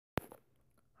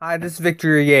Hi, this is Victor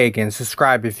Yeagan.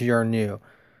 Subscribe if you're new.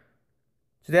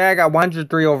 Today I got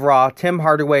 103 overall, Tim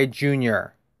Hardaway Jr.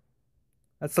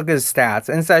 Let's look at his stats.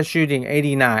 Inside shooting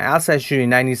 89, outside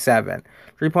shooting 97,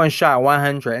 3-point shot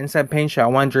 100, inside paint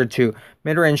shot 102,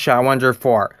 mid-range shot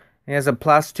 104. He has a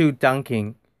 +2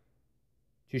 dunking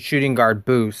to shooting guard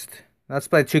boost. Let's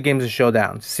play 2 games of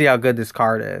Showdown to see how good this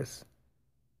card is.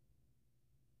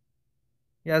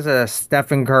 He has a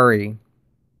Stephen Curry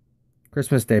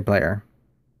Christmas Day player.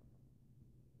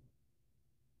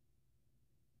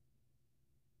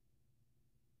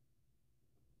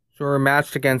 So we're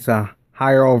matched against a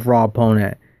higher overall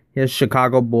opponent. He has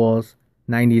Chicago Bulls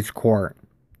 90s court.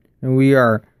 And we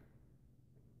have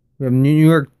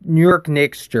New York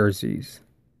Knicks jerseys.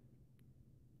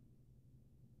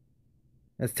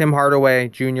 As Tim Hardaway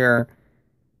Jr.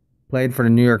 played for the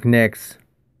New York Knicks.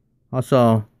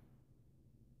 Also,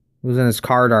 it was in his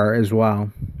card art as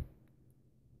well.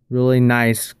 Really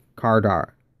nice card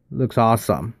art. Looks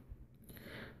awesome.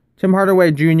 Tim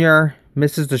Hardaway Jr.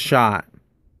 misses the shot.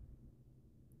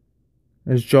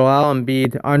 There's Joel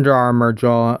Embiid, Under Armour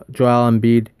Joel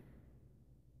Embiid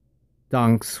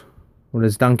dunks with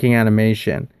his dunking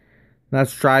animation.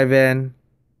 Let's drive in.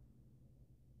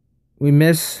 We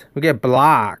miss. We get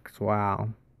blocked. Wow.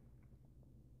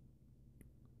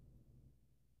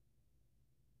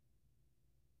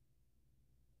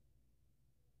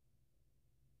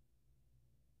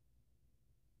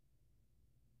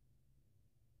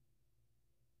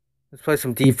 Let's play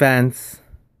some defense.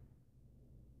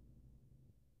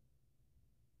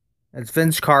 It's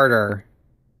Vince Carter.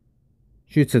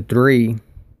 Shoots a 3.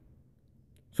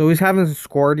 So he haven't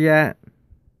scored yet.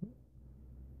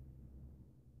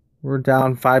 We're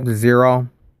down 5-0.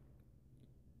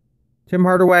 Tim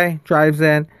Hardaway drives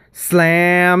in.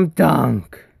 Slam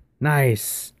dunk.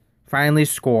 Nice. Finally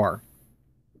score.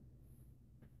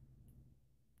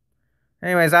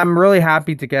 Anyways, I'm really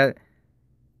happy to get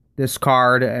this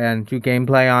card and do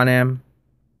gameplay on him.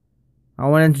 I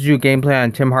wanted to do gameplay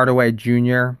on Tim Hardaway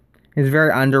Jr. He's a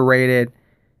very underrated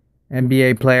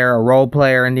NBA player, a role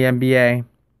player in the NBA.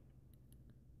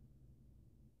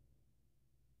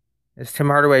 It's Tim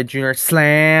Hardaway Jr.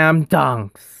 Slam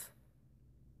dunks.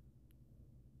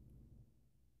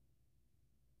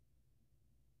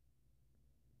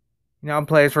 He now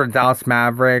plays for the Dallas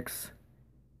Mavericks.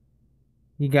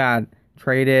 He got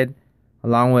traded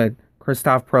along with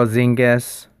Kristaps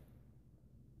Porzingis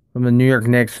from the New York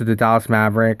Knicks to the Dallas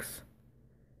Mavericks.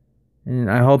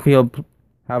 And I hope he'll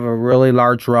have a really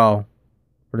large role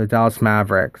for the Dallas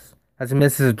Mavericks as he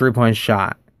misses a 3-point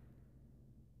shot.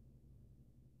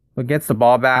 But gets the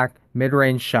ball back,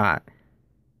 mid-range shot.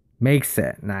 Makes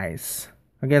it. Nice.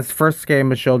 Against the first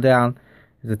game of Showdown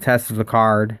is a test of the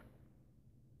card.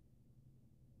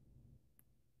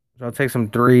 So I'll take some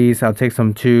 3s, I'll take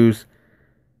some 2s.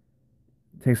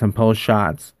 Take some post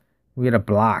shots. We get a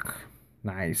block.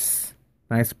 Nice.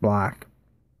 Nice block.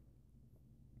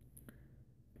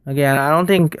 Again, I don't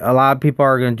think a lot of people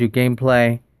are going to do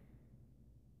gameplay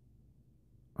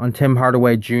on Tim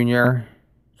Hardaway Jr.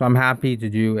 So I'm happy to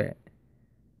do it.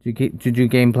 To do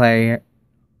gameplay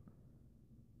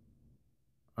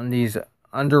on these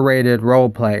underrated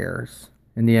role players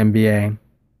in the NBA.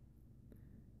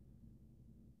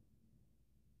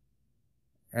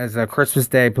 As a Christmas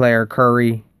Day player,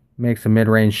 Curry makes a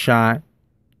mid-range shot.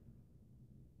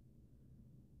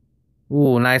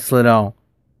 Ooh, nice little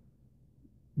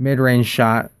mid-range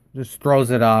shot. Just throws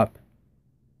it up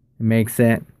and makes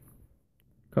it.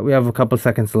 But we have a couple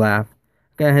seconds left.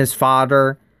 Again, his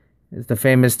father is the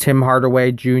famous Tim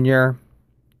Hardaway Jr.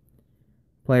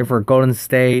 Played for Golden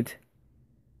State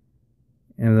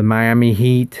and the Miami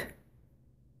Heat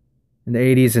in the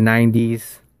 80s and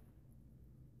 90s.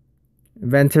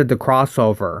 Invented the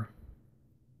crossover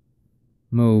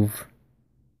move.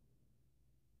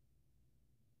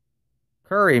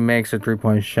 Curry makes a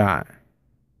 3-point shot.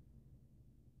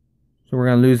 So we're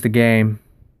going to lose the game.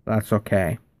 That's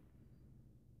okay.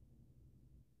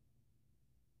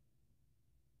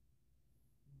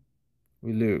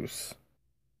 We lose.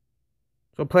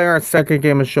 So play our second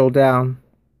game of Showdown.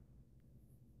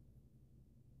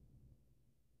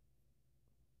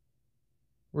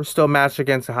 We're still matched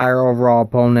against a higher overall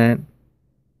opponent.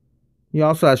 He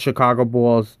also has Chicago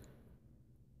Bulls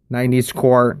 90s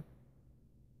court.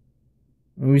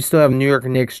 And we still have New York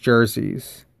Knicks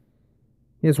jerseys.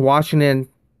 He has Washington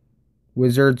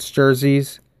Wizards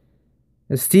jerseys.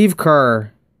 And Steve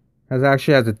Kerr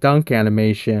actually has a dunk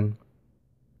animation.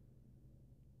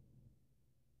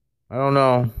 I don't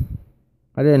know.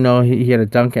 I didn't know he had a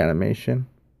dunk animation.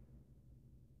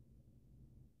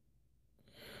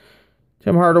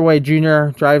 Tim Hardaway Jr.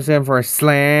 drives in for a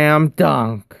slam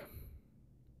dunk.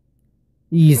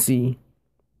 Easy.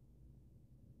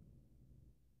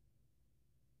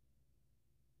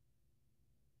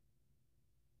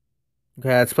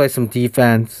 Okay, let's play some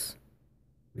defense.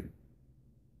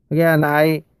 Again,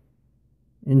 I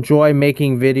enjoy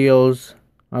making videos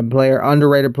on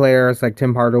underrated players like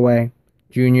Tim Hardaway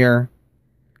Jr.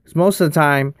 Because most of the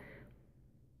time,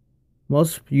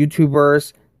 most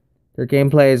YouTubers, their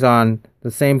gameplay is on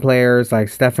the same players like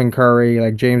Stephen Curry,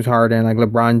 like James Harden, like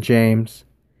LeBron James.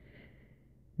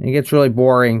 And it gets really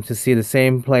boring to see the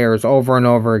same players over and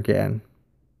over again.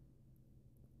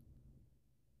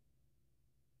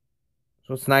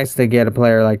 So it's nice to get a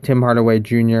player like Tim Hardaway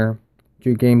Jr.,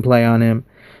 do gameplay on him.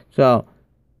 So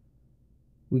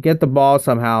we get the ball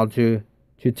somehow to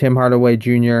Tim Hardaway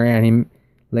Jr. and he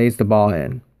lays the ball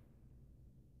in.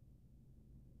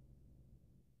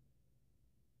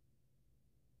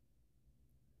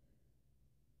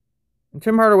 And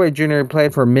Tim Hardaway Jr.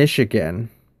 played for Michigan.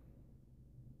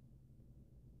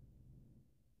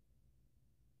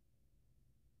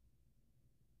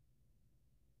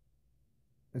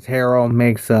 As Harrell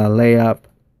makes a layup,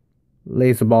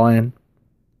 lays the ball in.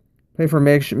 Played for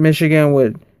Michigan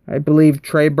with, I believe,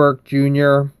 Trey Burke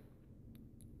Jr.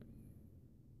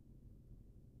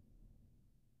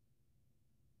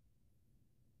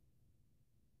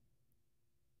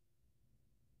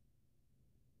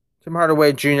 Tim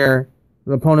Hardaway Jr.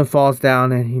 The opponent falls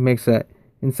down and he makes an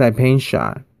inside paint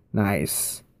shot.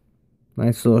 Nice.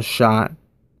 Nice little shot.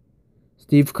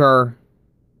 Steve Kerr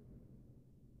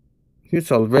shoots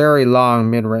a very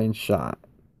long mid-range shot.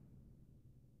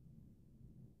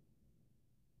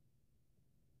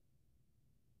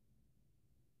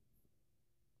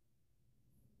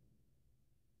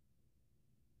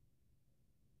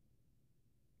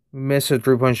 We missed a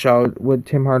three-point shot with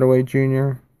Tim Hardaway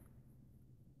Jr.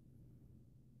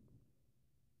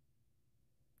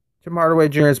 Tim Hardaway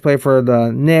Jr. has played for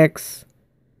the Knicks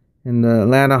and the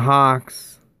Atlanta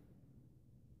Hawks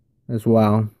as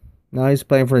well. Now he's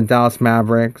playing for the Dallas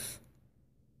Mavericks.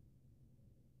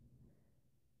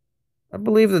 I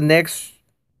believe the Knicks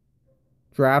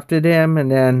drafted him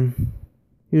and then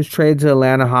he was traded to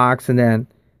Atlanta Hawks and then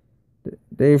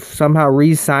they've somehow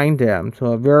re-signed him to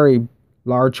a very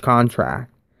large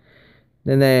contract.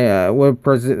 Then they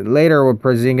later with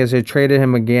Porzingis, they traded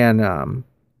him again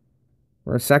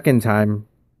for a second time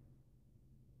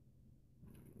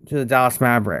to the Dallas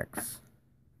Mavericks.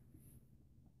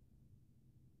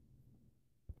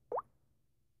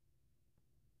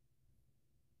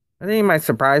 I think it might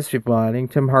surprise people. I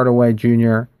think Tim Hardaway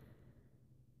Jr.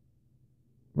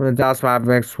 for the Dallas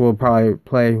Mavericks will probably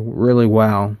play really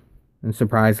well and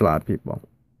surprise a lot of people.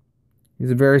 He's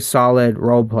a very solid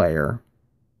role player.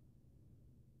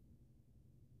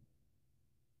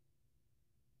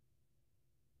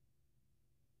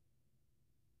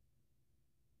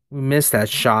 We missed that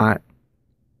shot.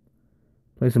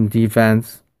 Play some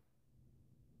defense.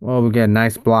 Well, we get a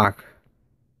nice block.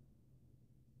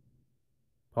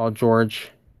 Paul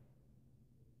George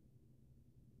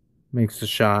makes the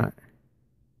shot.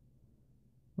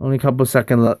 Only a couple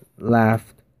seconds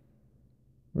left.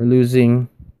 We're losing.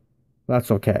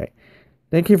 That's okay.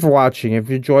 Thank you for watching. If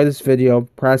you enjoyed this video,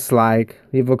 press like,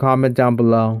 leave a comment down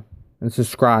below, and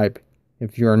subscribe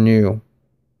if you're new.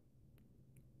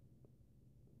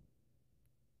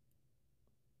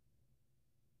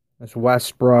 That's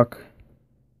Westbrook.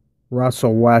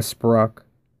 Russell Westbrook.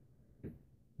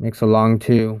 Makes a long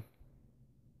two.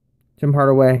 Tim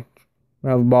Hardaway. We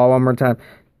have the ball one more time.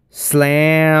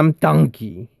 Slam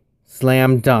dunky.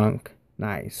 Slam dunk.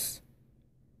 Nice.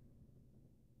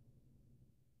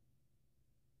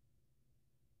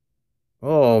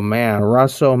 Oh man,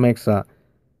 Russell makes a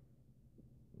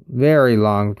very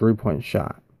long three-point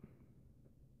shot.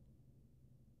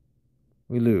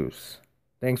 We lose.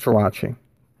 Thanks for watching.